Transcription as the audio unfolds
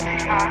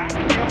high,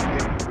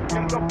 empty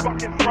in the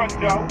fucking front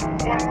door.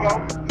 One go,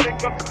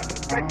 take up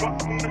paper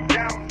on the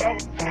down low.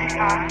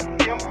 High,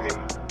 empty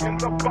in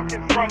the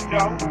fucking front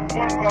door.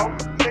 One go,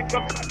 take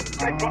up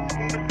paper on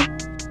the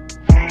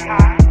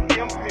high,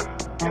 empty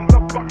in the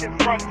fucking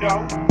front door.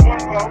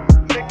 One go,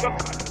 take up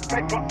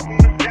paper on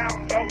the down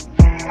low.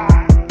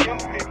 High,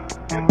 empty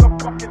in the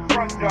fucking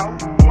front door.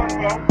 One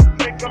go,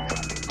 take up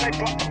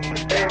paper on the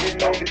down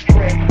low. On the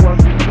track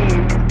once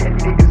again, that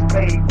niggas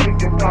paid. Quick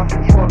to pop the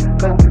trunk,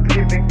 load the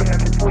clip and grab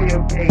the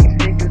 12 gauge.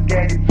 Niggas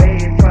got it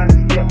bad, trying to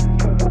step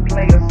to a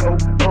player, so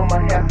I'ma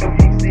have to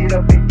mix it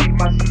up and get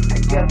my shit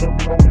together,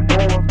 bro.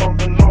 Going from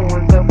the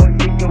loins of a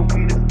nigga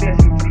with a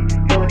specialty.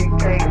 Money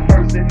came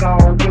first and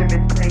all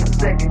women came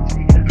second.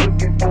 G.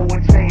 Looking for a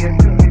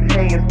chance to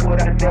enhance what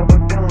I never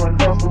done.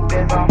 Hustle,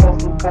 then I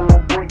hustle for a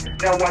break.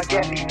 Now I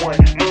got me one.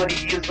 Money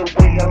is a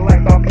way of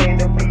life. I plan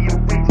to be a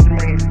rich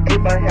man.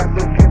 If I have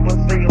to flip or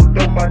sell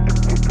dope, I do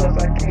because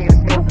I can't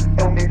smoke.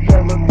 Don't need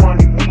hella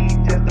quantity weed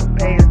just to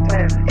pass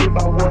time. If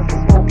I wasn't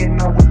smoking,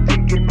 I was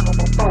thinking of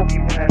a fogey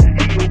man.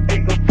 He'll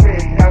take a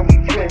fresh, how we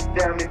dress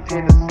down in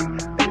Tennessee.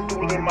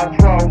 Pistol in my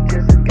drawers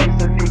just in case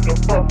a nigga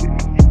fuck with me.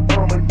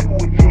 I'ma do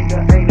it, nigga,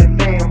 ain't a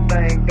damn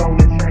thing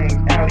gonna change.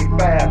 Audi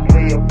 5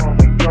 player from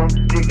a young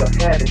nigga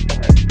had it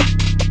time.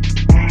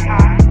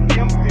 High,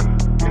 empty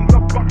in the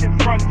fucking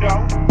front door.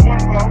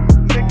 One go,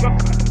 take up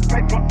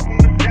paper on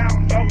the down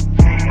low.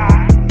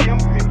 High,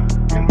 empty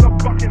in the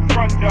fucking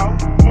front door.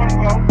 One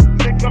go,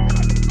 take up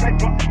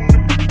paper on the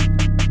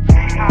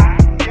high,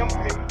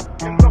 empty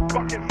in the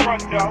fucking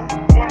front door.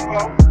 One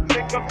go,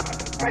 take up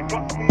paper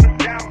on the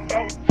down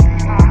low.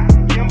 High,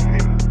 empty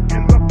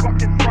in the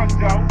fucking front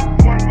door.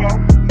 One go,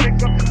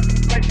 take up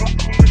paper on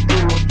the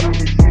down low.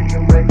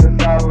 Chicken make a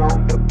dollar on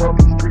the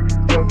fucking street.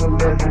 Struggle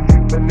as a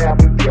juvenile,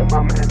 but kept my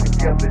man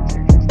together.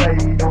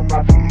 Stayed on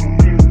my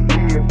feet,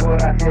 did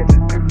what I had to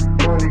do.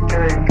 Money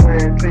came,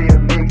 clientele,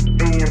 niggas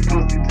being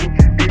pussy too.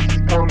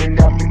 Bitches coming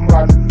out the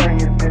closet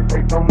saying that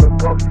they from the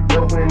fuck.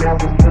 But when I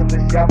was just a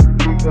shop,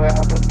 nigga,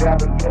 I forgot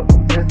to love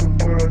them. Just the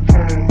world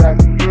turns out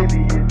to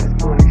heavy in this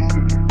money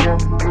shit.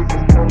 Young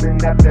bitches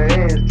coming out the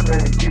ass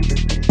trying to get the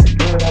shit.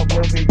 But I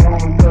wasn't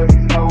going to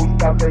these hoes,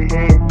 thought they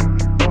had me.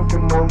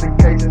 Working on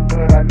occasions,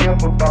 but I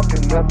never bought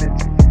them nothing.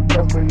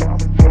 Cause when I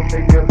was young,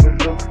 they never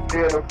looked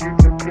at a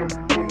future pimp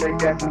when they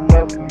got to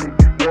loving me.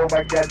 Now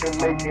I got to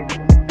make it.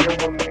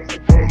 Never makes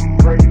it back.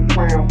 Breaking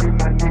crown with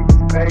my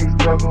niggas pay.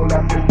 Struggle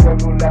after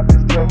struggle after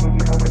struggle.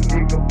 Now a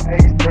nigga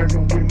pays.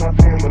 Splurging with my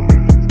family.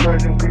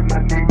 Splurging with my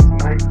niggas,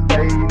 man.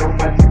 Stayed on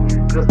my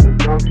team. Just a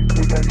young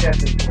nigga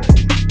having time.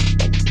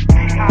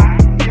 High,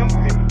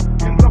 empty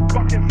in the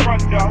fucking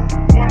front door.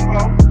 One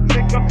go,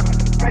 take up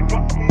paper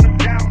on the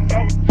down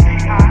low.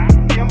 High,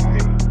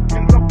 empty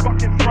in the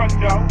fucking front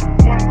door.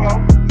 One go,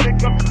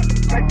 take up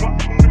paper on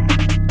the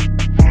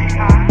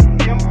high,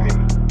 empty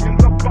in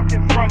the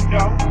fucking front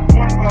door.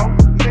 One go,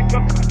 take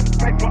up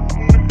paper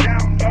on the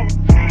down low.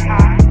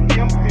 High,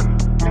 empty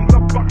in the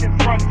fucking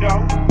front door.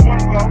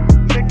 One go,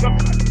 take up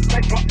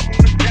paper on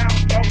the down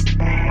low.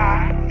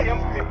 High,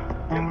 empty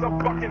in the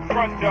fucking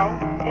front door.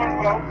 One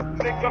go,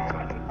 take up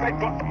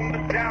paper on the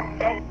down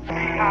low.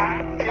 High,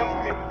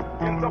 empty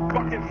in the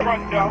fucking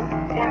front door.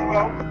 One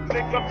go,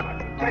 take up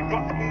paper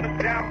on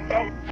the down low.